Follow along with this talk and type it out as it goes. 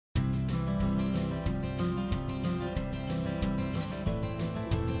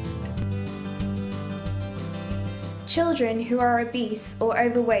Children who are obese or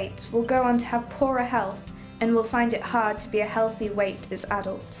overweight will go on to have poorer health and will find it hard to be a healthy weight as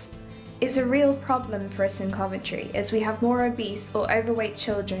adults. It's a real problem for us in Coventry as we have more obese or overweight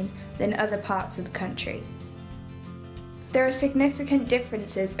children than other parts of the country. There are significant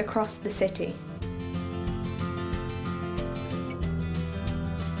differences across the city.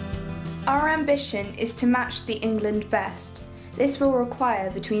 Our ambition is to match the England best. This will require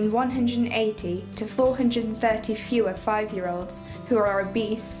between 180 to 430 fewer 5-year-olds who are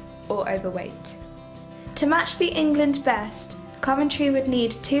obese or overweight. To match the England best, Coventry would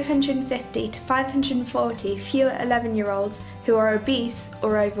need 250 to 540 fewer 11-year-olds who are obese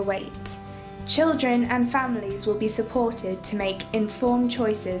or overweight. Children and families will be supported to make informed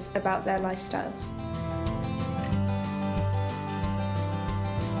choices about their lifestyles.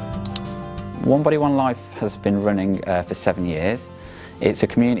 One Body One Life has been running for 7 years. It's a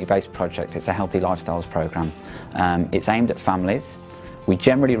community-based project. It's a healthy lifestyles programme. It's aimed at families. We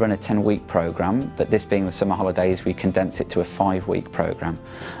generally run a 10-week programme, but this being the summer holidays, we condense it to a 5-week programme.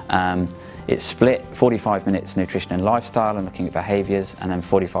 It's split 45 minutes nutrition and lifestyle and looking at behaviours, and then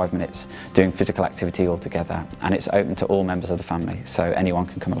 45 minutes doing physical activity altogether. And it's open to all members of the family, so anyone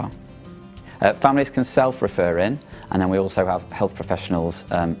can come along. Families can self-refer in, and then we also have health professionals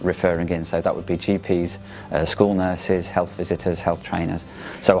referring in, so that would be GPs, school nurses, health visitors, health trainers.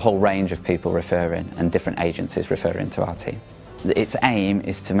 So a whole range of people refer in, and different agencies refer into our team. Its aim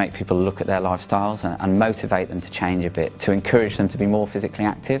is to make people look at their lifestyles and motivate them to change a bit, to encourage them to be more physically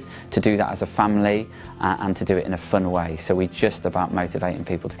active, to do that as a family and to do it in a fun way. So we're just about motivating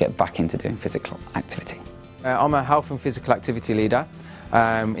people to get back into doing physical activity. I'm a health and physical activity leader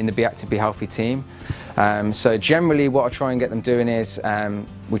in the Be Active Be Healthy team. So generally what I try and get them doing is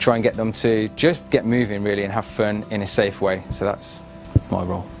we try and get them to just get moving really and have fun in a safe way. So that's my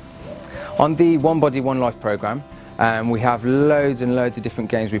role. On the One Body One Life programme, we have loads and loads of different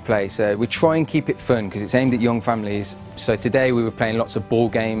games we play, so we try and keep it fun because it's aimed at young families. So today we were playing lots of ball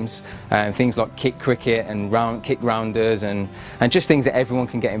games, things like kick cricket and kick rounders and just things that everyone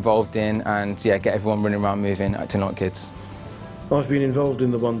can get involved in and yeah, get everyone running around moving, acting like kids. I've been involved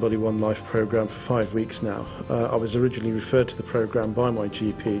in the One Body One Life programme for 5 weeks now. I was originally referred to the programme by my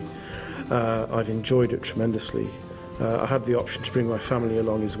GP. I've enjoyed it tremendously. I had the option to bring my family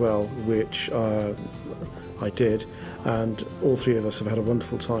along as well, which I did, and all three of us have had a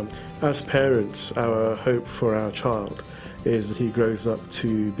wonderful time. As parents, our hope for our child is that he grows up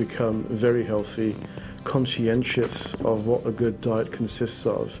to become very healthy, conscientious of what a good diet consists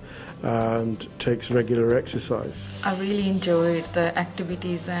of, and takes regular exercise. I really enjoyed the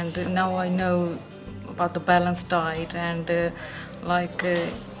activities, and now I know about the balanced diet and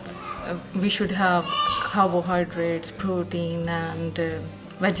we should have carbohydrates, protein and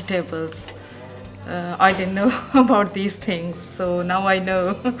vegetables. I didn't know about these things, so now I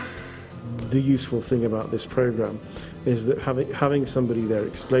know. The useful thing about this programme is that having somebody there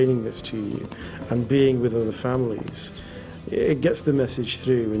explaining this to you and being with other families, it gets the message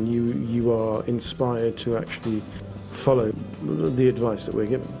through and you are inspired to actually follow the advice that we're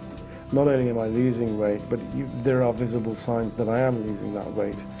given. Not only am I losing weight, but there are visible signs that I am losing that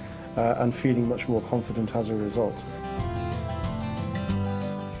weight and feeling much more confident as a result.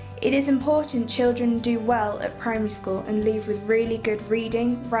 It is important children do well at primary school and leave with really good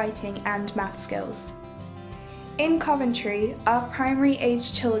reading, writing and math skills. In Coventry, our primary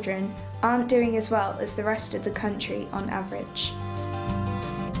age children aren't doing as well as the rest of the country on average.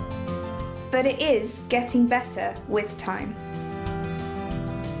 But it is getting better with time.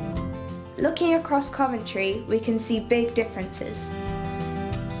 Looking across Coventry, we can see big differences.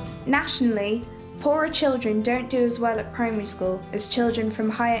 Nationally, poorer children don't do as well at primary school as children from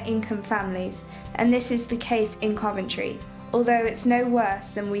higher income families, and this is the case in Coventry, although it's no worse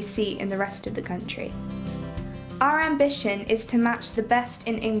than we see in the rest of the country. Our ambition is to match the best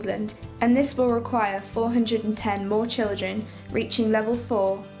in England, and this will require 410 more children reaching level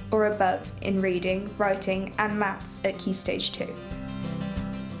 4 or above in reading, writing and maths at Key Stage 2.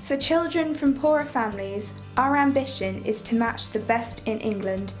 For children from poorer families, our ambition is to match the best in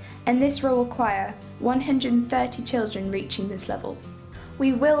England, and this will require 130 children reaching this level.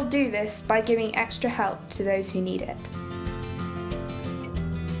 We will do this by giving extra help to those who need it.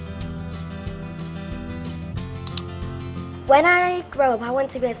 When I grow up, I want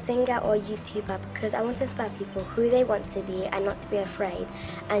to be a singer or a YouTuber because I want to inspire people who they want to be and not to be afraid,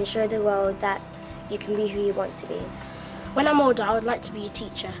 and show the world that you can be who you want to be. When I'm older, I would like to be a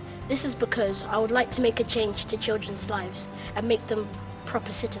teacher. This is because I would like to make a change to children's lives and make them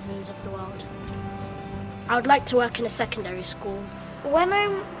proper citizens of the world. I would like to work in a secondary school. When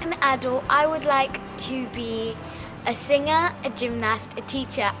I'm an adult, I would like to be a singer, a gymnast, a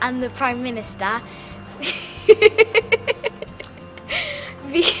teacher, and the Prime Minister.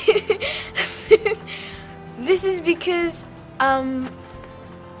 This is because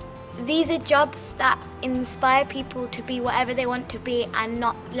these are jobs that inspire people to be whatever they want to be and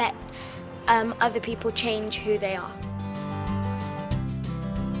not let other people change who they are.